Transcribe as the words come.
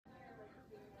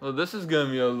Well, this is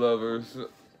gonna be a lover's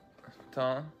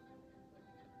Tom.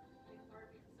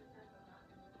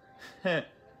 Aww.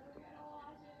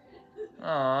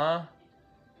 I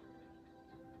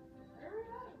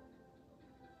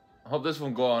hope this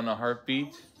won't go on a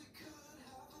heartbeat.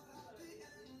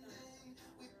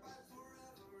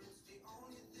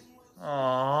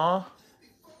 Aww.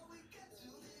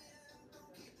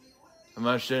 I'm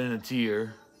not shedding a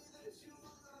tear.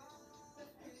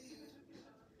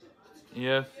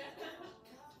 Yep.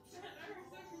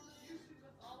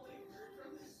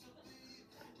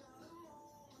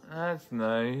 That's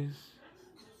nice.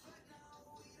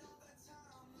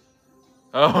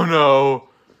 Oh no.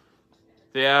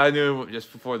 Yeah, I knew it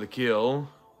just before the kill.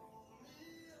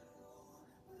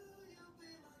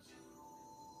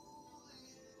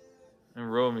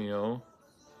 And Romeo.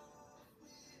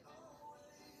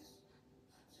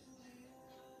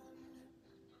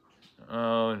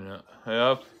 Oh no.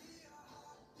 Yep.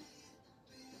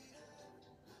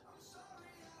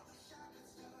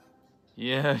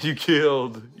 Yeah, you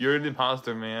killed. You're an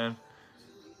imposter, man.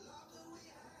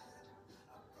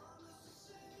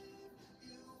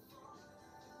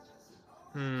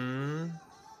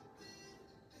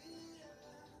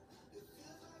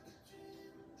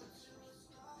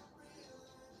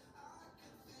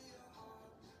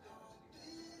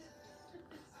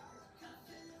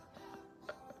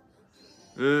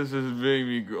 This is making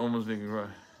me almost making me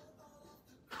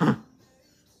cry.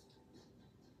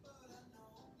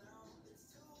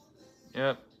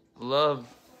 Yep. Love.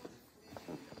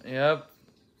 Yep.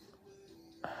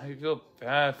 I feel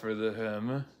bad for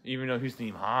him, even though he's the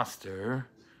imposter.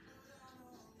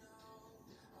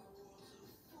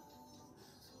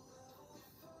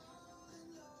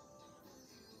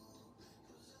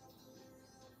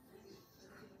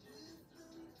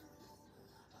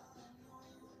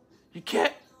 You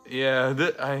can't. Yeah,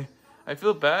 I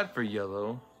feel bad for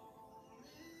Yellow.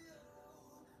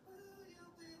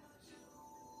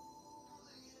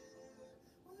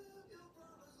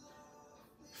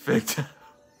 Victim.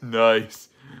 Nice.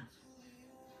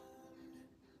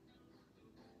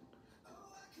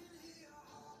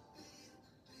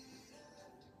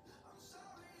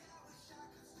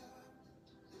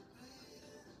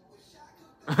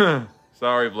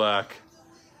 Sorry, Black.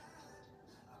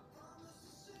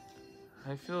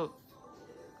 I feel...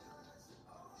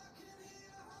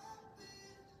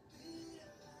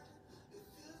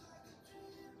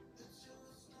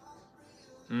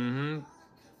 Mm-hmm.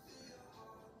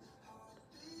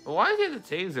 Why did it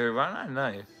taser? Why not a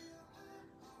knife?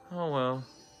 Oh well.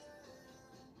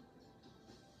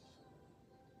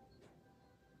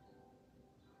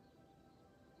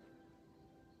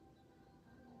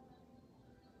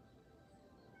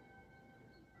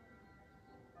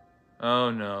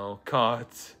 Oh no,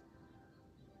 caught.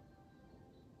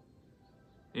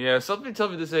 Yeah, something tell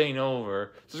me this ain't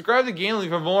over. Subscribe to Gamely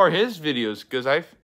for more of his videos, because